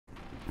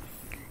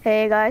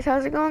Hey guys,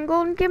 how's it going?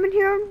 Golden Gaming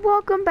here, and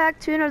welcome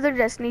back to another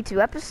Destiny 2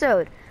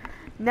 episode.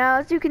 Now,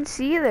 as you can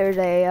see, there's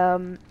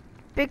a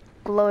big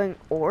glowing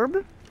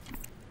orb.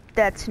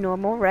 That's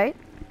normal, right?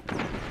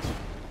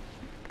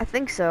 I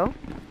think so.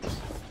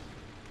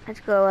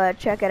 Let's go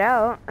check it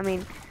out. I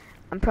mean,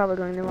 I'm probably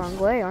going the wrong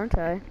way, aren't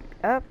I?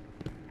 Up.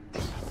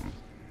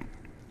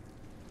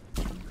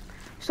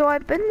 So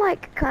I've been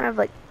kind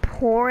of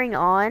pouring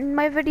on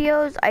my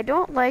videos. I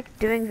don't like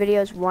doing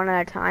videos one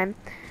at a time.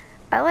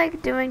 I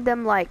like doing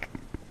them I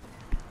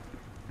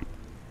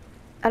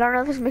don't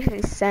know if this makes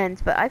any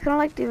sense, but I kind of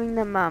like doing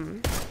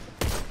them,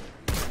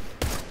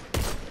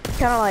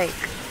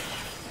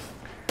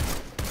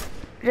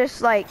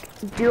 just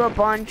do a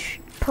bunch,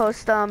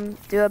 post them,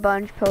 do a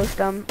bunch, post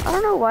them. I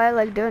don't know why I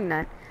like doing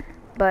that,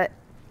 but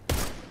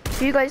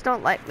if you guys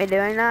don't like me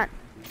doing that,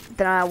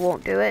 then I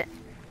won't do it.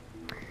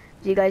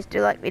 If you guys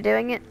do like me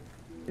doing it,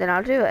 then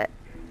I'll do it.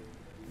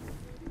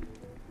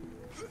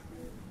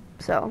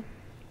 So,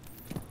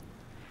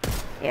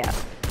 yeah.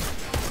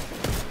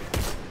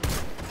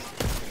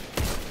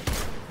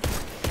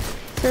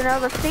 So now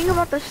the thing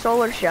about the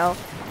solar shell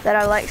that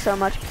I like so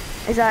much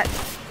is that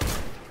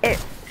it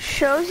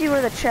shows you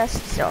where the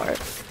chests are.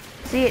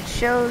 See, it's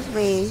showing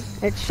me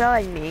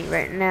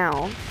right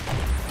now.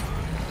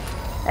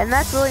 And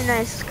that's really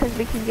nice because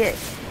we can get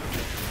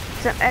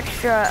some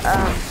extra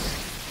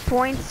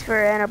points for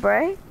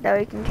Anabray that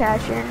we can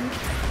cash in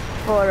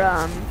for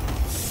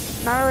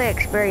not really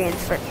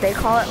experience, but they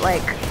call it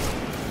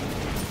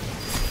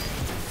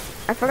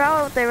I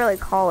forgot what they really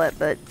call it,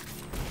 but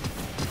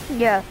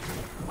yeah.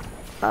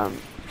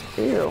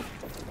 Ew.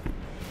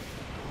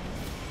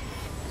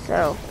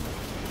 So,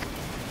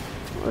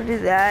 we'll do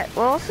that.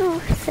 We'll also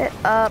hit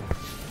up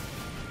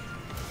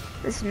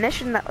this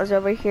mission that was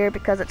over here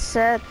because it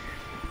said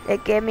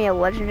it gave me a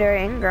legendary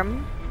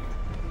engram.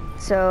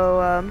 So,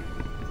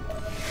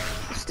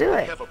 let's do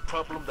I it. have a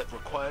problem that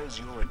requires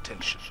your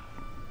attention.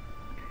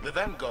 The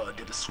Vanguard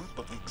did a sweep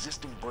of the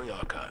existing Bray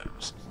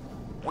archives.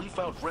 We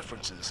found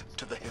references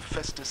to the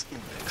Hephaestus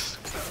Index.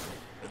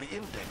 The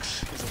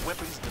Index is a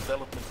weapons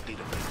development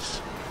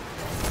database.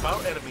 If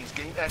our enemies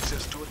gain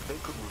access to it, they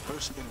could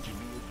reverse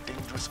engineer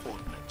dangerous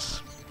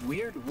ordnance.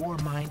 Weird war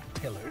mind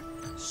pillar,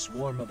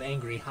 swarm of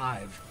angry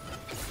hive.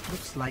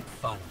 Looks like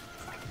fun.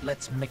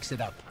 Let's mix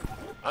it up.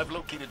 I've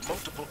located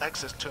multiple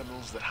access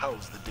terminals that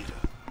house the data.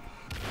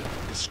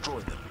 Destroy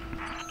them.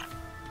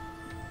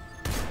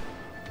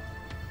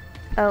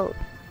 Oh,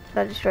 did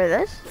I destroy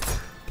this?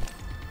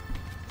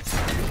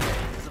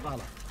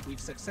 Zavala, we've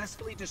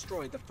successfully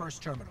destroyed the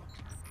first terminal.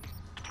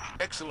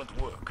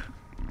 Excellent work.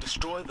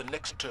 Destroy the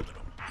next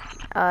terminal.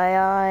 Aye,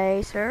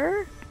 aye,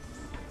 sir.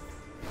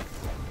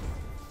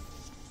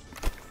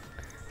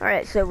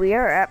 Alright, so we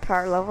are at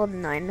power level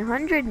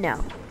 900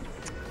 now.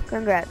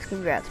 Congrats,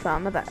 pat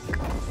on the back.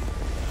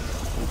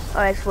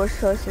 Alright, so we're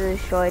supposed to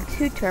destroy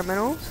 2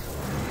 terminals.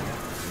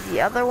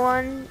 The other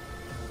one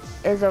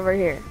is over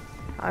here.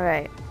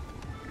 Alright.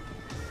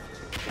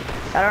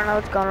 I don't know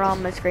what's going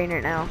on my screen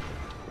right now.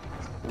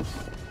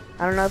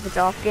 I don't know if it's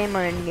off game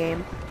or in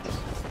game.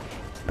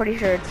 Pretty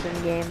sure it's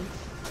in game.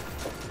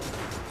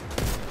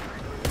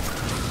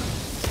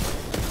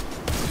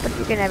 But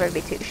you can never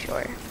be too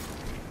sure.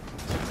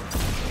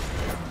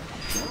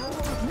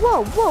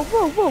 Whoa, whoa,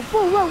 whoa, whoa,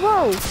 whoa, whoa,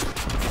 whoa!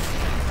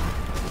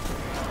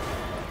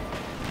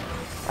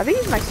 I've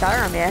used my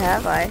sidearm yet,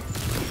 have I?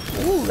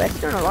 Ooh, that's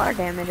doing a lot of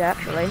damage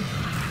actually.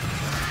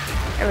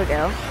 There we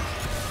go.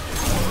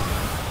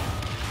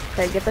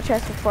 Okay, get the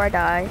chest before I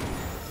die.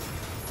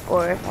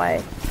 Or if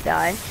I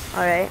die.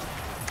 Alright.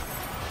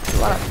 A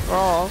lot of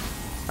thrall.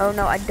 Oh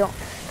no, I don't.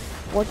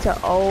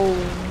 Oh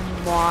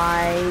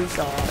my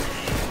gosh.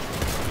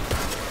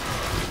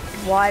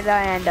 Why did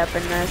I end up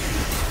in this?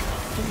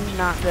 This is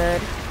not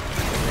good.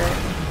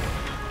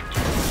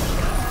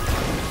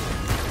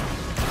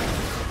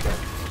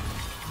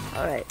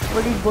 Alright,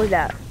 where these boys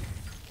at?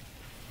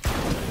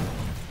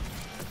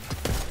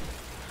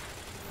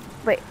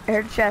 Wait, I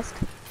heard a chest.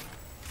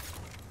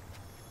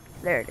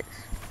 There it is.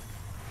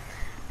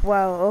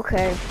 Wow,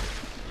 okay.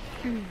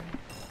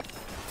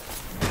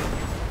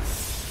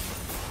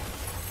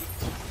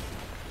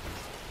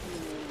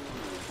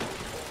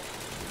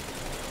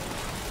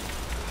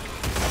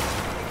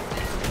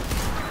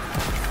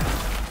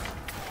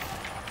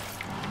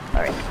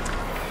 Alright.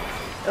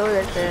 Oh,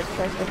 there's a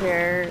chest over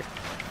here.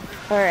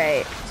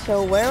 Alright,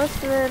 so where was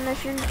the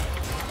mission?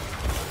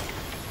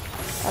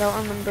 I don't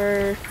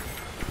remember.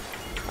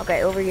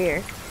 Okay, over here.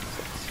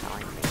 It's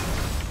telling me.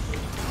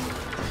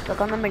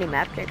 Look on the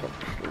mini-map, Jacob.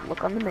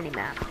 Look on the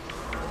mini-map.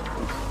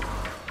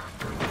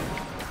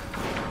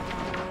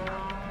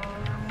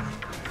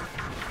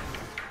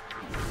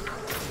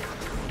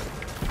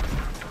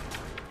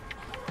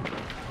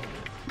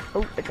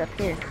 Oh, it's up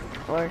here.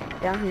 Or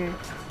down here.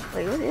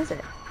 Wait, what is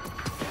it?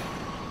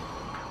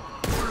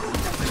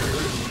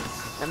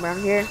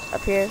 Around here,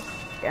 up here,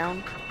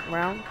 down,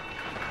 around.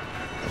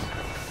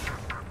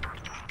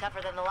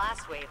 Tougher than the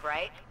last wave,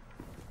 right?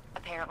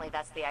 Apparently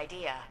that's the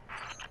idea.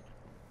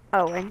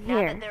 Oh, and Now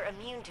here. that they're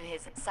immune to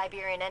his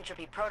Siberian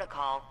entropy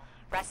protocol,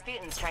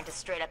 Rasputin's trying to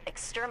straight up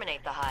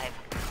exterminate the hive.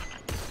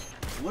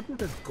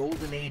 Wouldn't a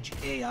Golden Age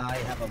AI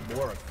have a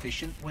more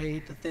efficient way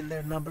to thin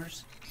their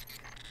numbers?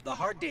 The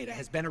hard data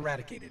has been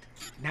eradicated.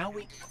 Now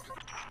we...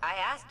 I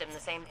asked him the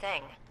same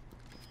thing.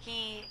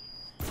 He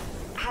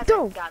hasn't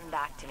Don't. gotten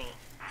back to me.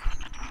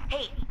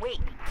 Hey, wait.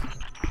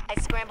 I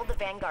scrambled the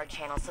Vanguard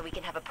channel so we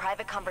can have a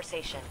private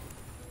conversation.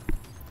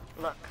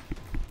 Look,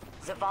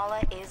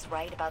 Zavala is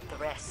right about the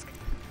risk,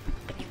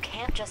 but you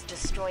can't just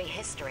destroy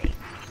history.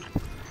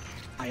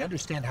 I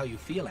understand how you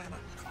feel, Anna.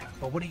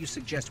 But what do you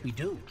suggest we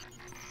do?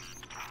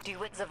 Do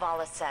what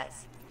Zavala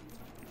says.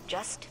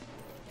 Just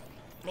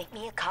make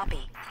me a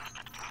copy.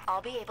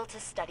 I'll be able to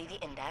study the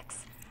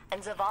index,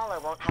 and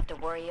Zavala won't have to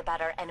worry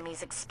about our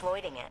enemies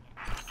exploiting it.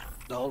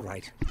 All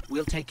right.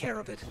 We'll take care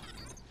of it.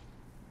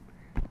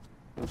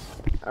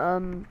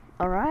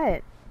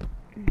 Alright.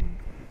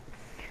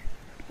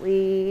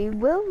 We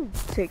will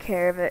take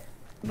care of it,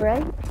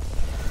 right?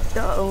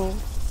 Uh-oh.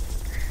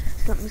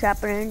 Something's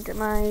happening to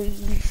my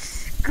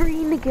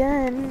screen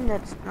again.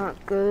 That's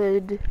not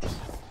good.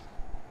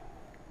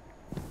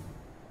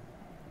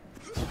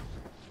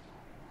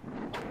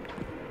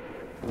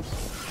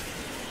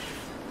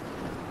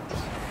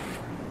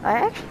 I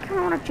actually kind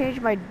of want to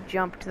change my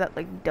jump to that,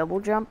 like,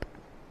 double jump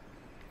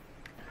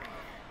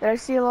that I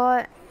see a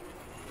lot.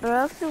 But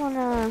I also want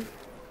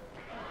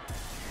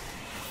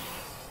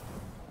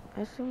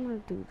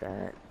to do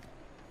that.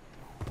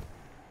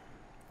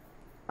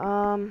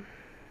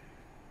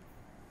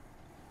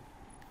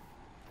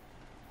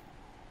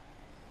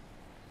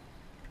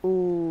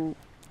 Ooh,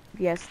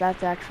 yes,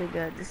 that's actually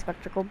good. The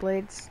spectacle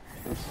blades.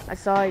 I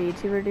saw a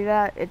YouTuber do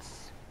that.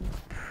 It's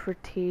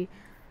pretty,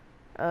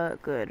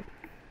 good.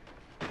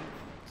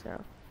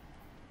 So.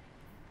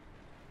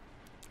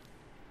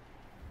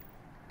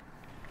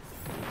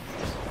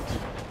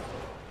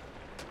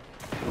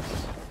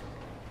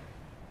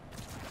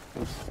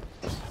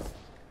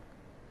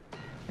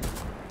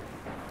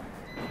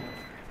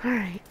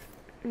 Alright.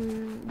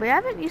 We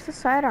haven't used the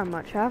sidearm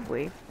much, have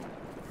we?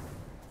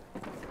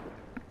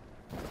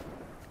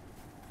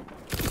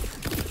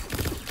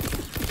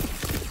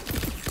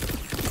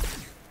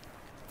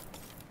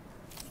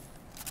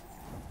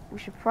 We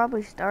should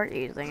probably start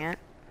using it.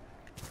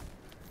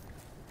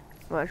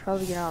 Well, I should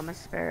probably get out my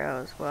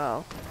sparrow as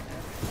well.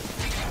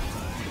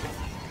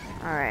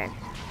 Alright.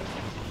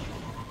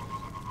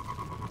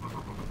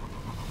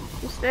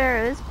 The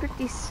sparrow is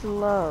pretty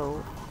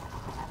slow.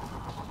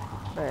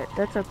 But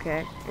that's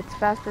okay. It's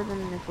faster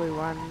than if we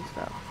run,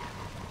 so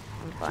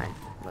I'm fine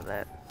with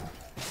it.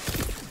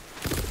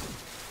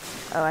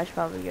 Oh, I should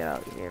probably get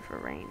out here for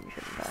range,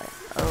 shouldn't I?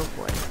 Oh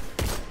boy.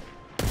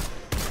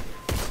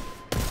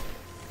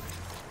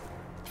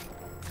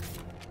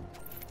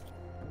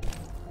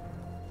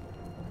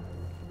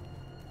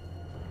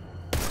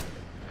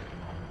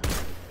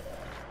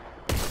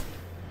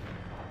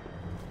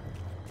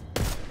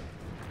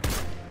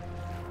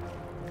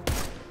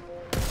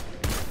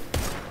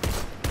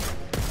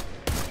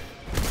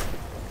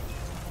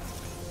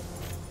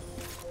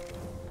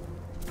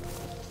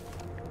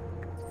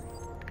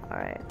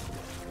 Alright.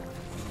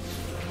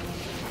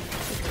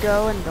 Just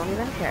go and don't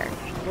even care.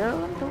 Just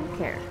go and don't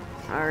care.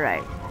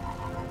 Alright.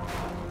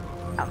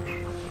 Ouch.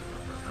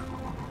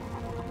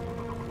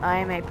 I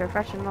am a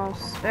professional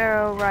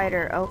sparrow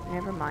rider. Oh,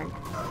 never mind.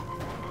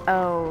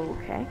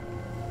 Okay.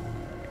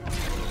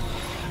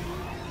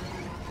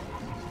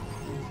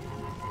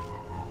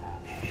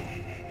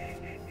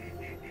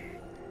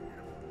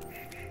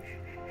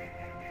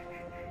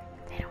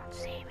 They don't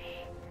see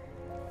me.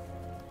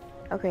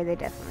 Okay, they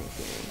definitely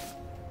see me.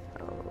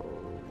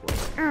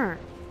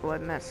 Oh, I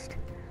missed.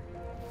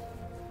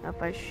 Now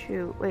if I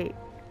shoot, wait,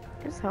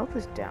 his health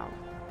is down.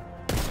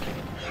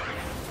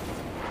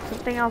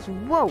 Something else,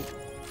 whoa!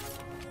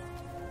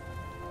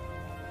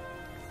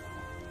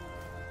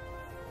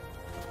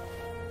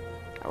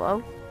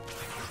 Hello?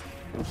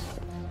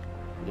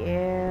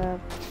 Yeah,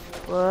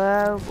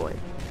 whoa boy.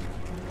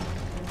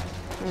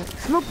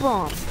 Smoke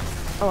bomb!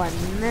 Oh, I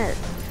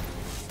missed.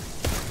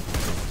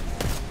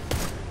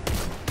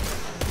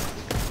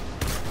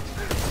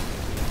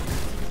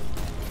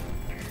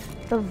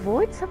 The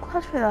void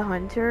subclass for the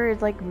hunter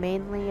is like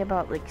mainly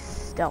about like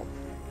stealth.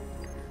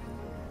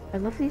 I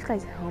love these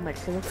guys'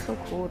 helmets, they look so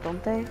cool,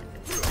 don't they?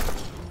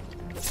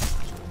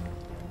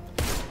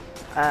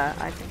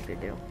 I think they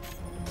do.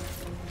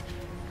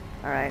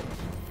 Alright.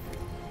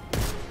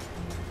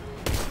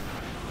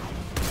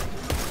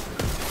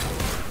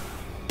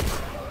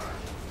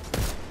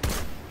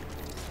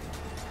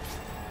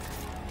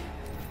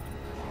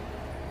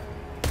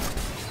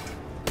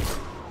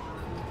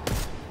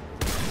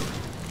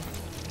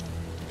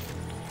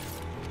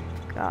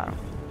 Got him.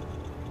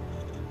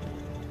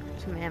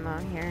 Some ammo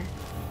in here.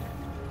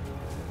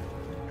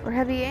 For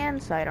heavy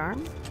and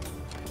sidearm.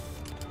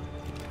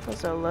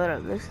 Also load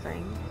up this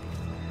thing.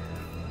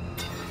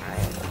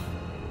 Alright.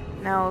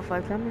 Now if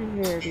I come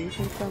in here, do you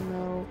think they'll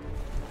know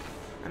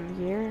I'm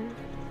here?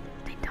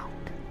 They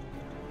don't.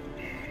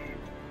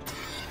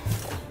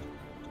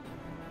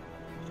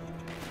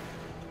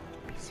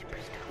 super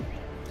stealthy.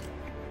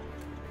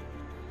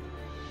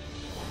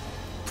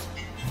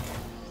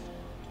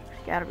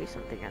 There's gotta be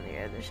something on the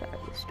other side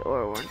of the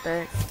store, weren't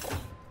there?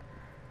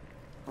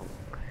 Oh,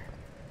 okay.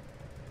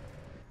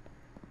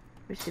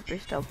 We're super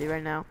stealthy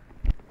right now.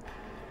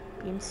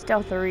 Being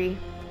stealthery.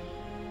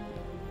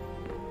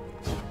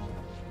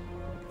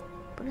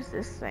 What is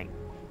this thing?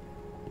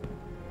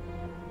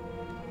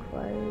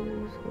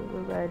 Requires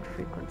override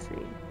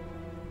frequency.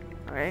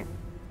 Alright.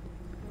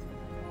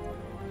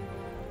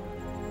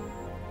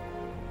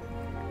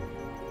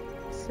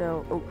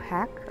 So, oh,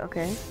 hack?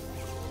 Okay.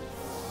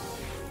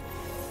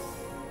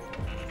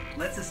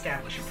 Let's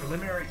establish a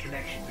preliminary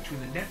connection between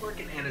the network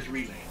and Anna's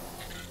relay.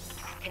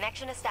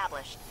 Connection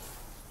established.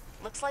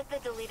 Looks like the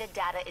deleted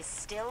data is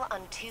still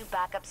on 2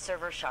 backup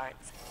server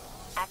shards.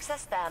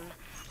 Access them,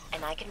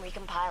 and I can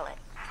recompile it.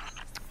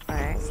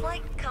 Alright.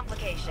 Slight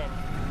complication.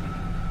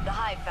 The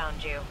Hive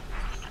found you.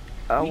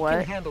 Oh, We what?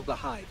 can handle the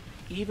Hive,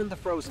 even the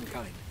frozen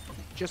kind.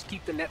 Just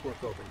keep the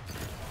network open.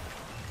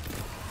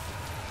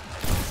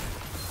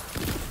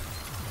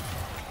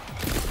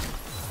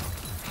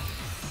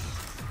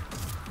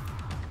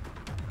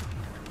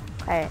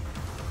 Hey.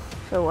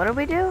 So what do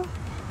we do?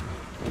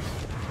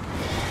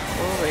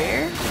 Over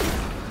here?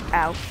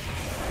 Ow. I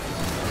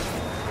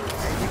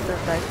think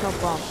those guys no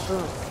bomb.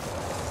 Boom.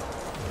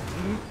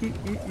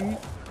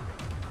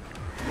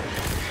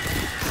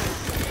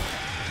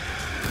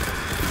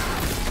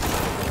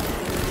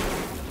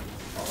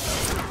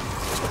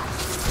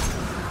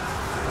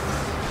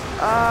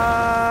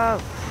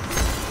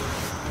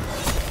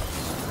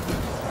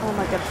 Oh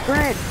my god,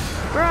 run!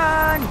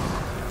 Run!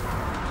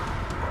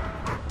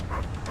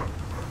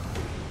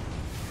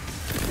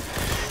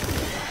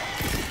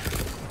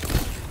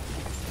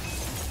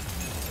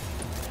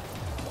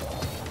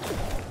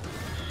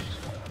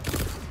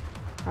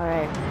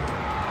 Alright.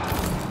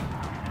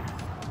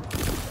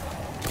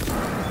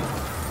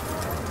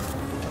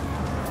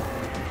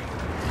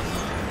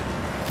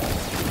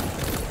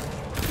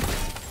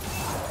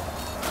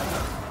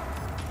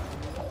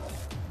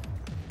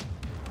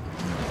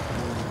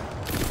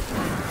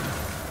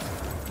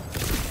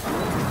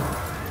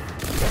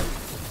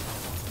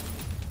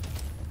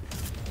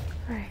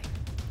 Alright.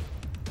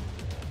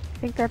 I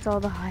think that's all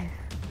the Hive.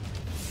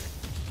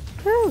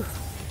 Whew!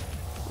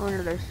 I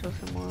wonder there's still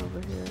some more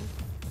over here.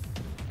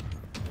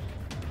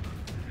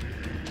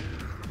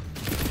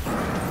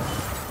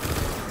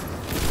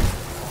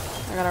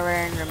 I got a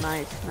random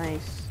nice.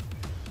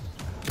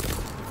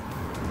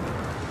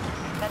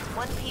 That's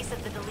one piece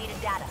of the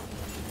deleted data.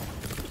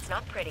 It's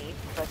not pretty,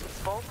 but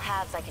with both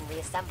halves I can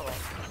reassemble it.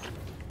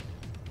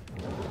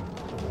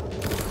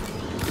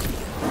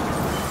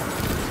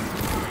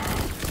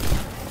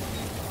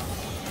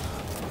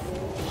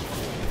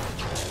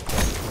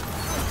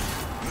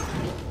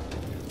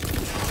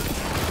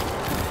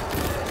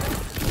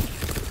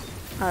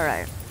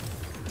 Alright.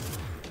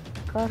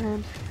 Got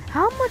him.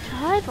 How much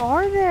Hive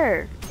are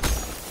there?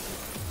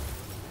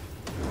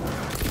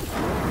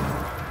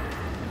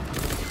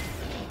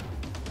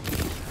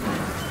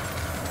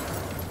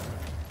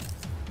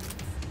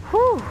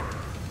 Whew.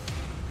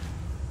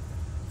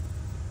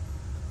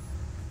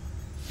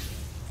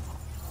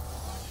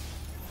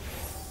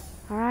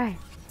 Alright.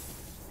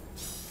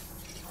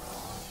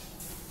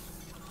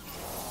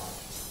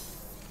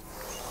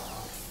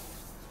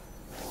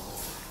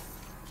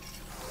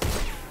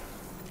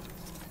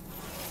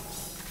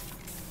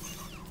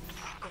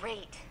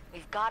 Great,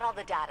 we've got all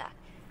the data.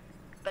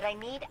 But I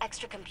need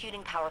extra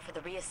computing power for the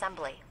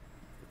reassembly.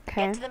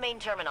 Okay. Get to the main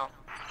terminal.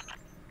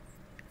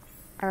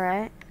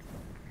 Alright.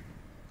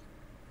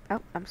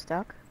 Oh, I'm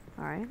stuck.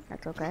 Alright,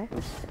 that's okay.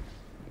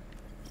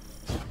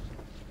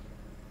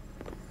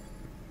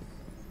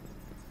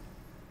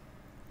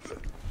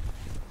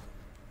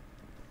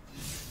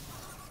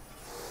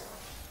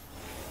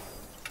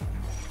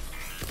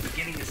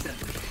 Beginning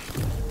assembly.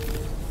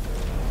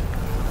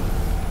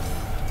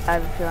 I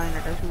have a feeling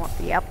that there's more.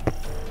 Yep.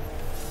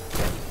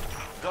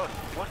 Gunn,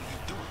 what are you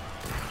doing?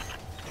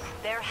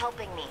 They're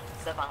helping me,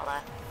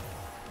 Zavala.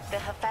 The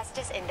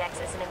Hephaestus Index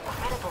is an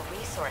incredible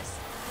resource.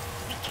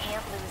 We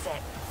can't lose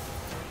it.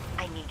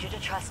 I need you to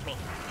trust me.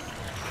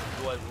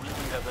 Do I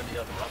really have any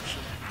other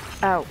option?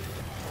 Oh.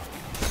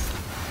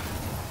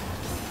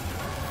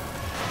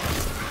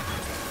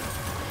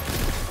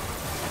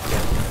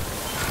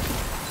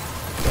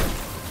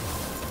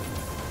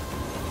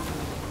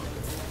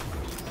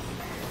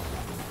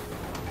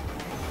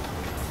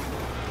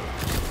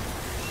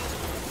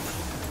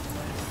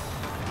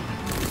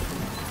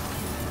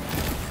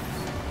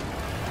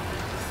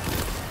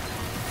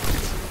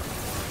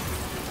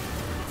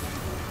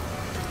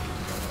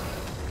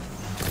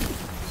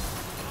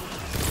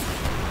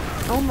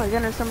 Oh my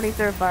goodness, somebody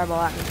threw a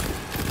fireball at me.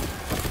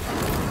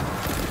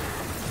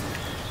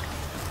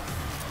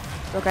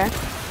 Okay.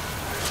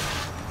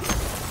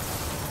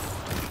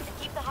 And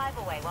keep the Hive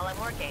away while I'm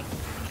working.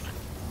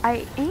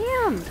 I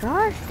am!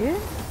 Gosh, dude.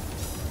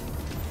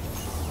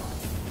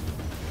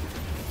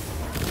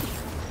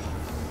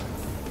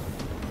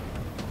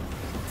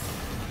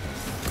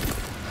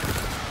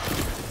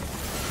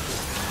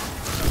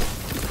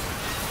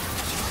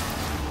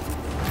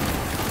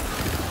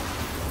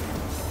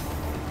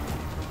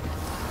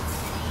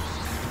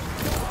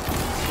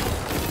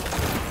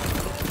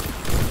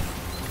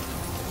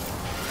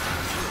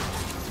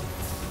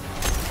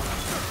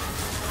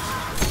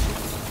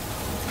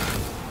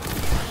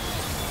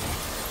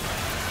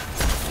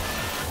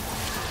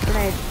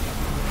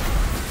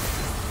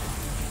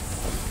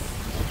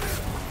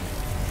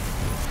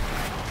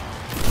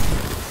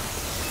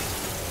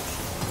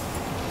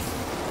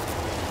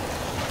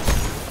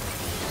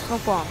 No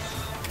problem.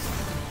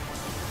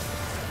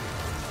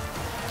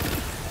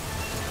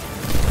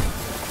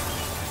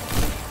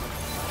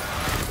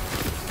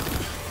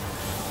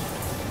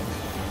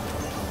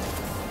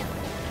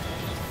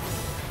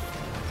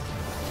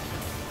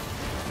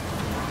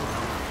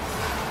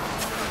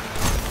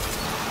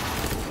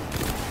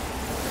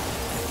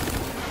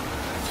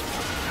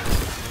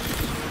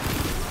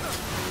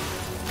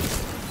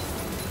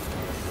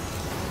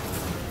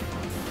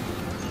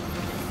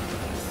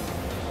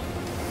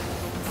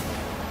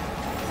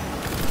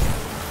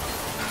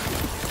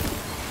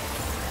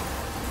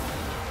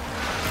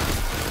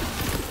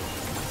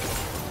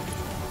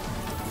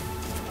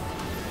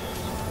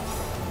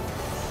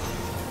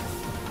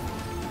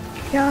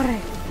 Got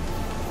it.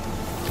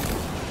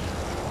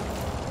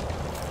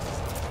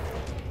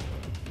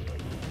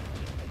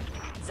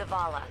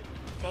 Zavala,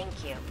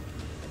 thank you.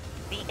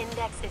 The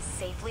Index is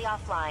safely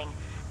offline,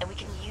 and we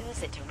can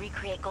use it to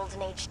recreate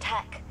Golden Age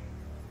tech.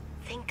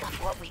 Think of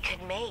what we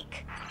could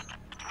make.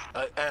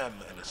 I am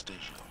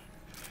Anastasia.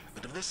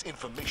 But if this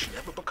information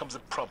ever becomes a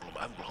problem,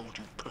 I will hold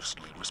you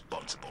personally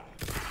responsible.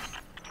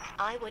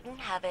 I wouldn't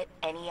have it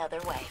any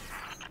other way.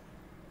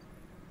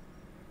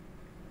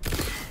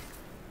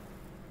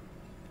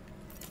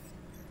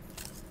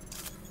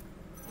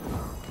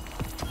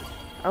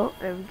 Oh,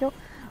 there we go.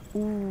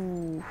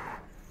 Ooh.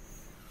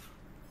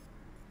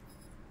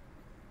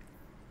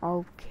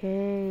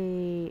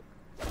 Okay.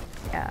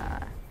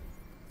 Yeah.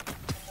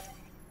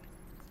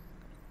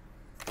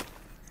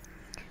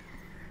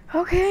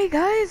 Okay,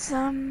 guys,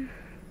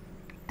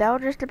 that'll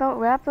just about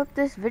wrap up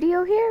this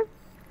video here.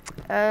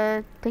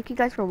 Thank you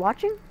guys for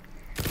watching.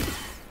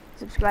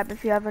 Subscribe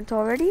if you haven't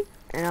already,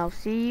 and I'll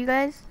see you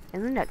guys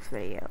in the next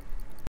video.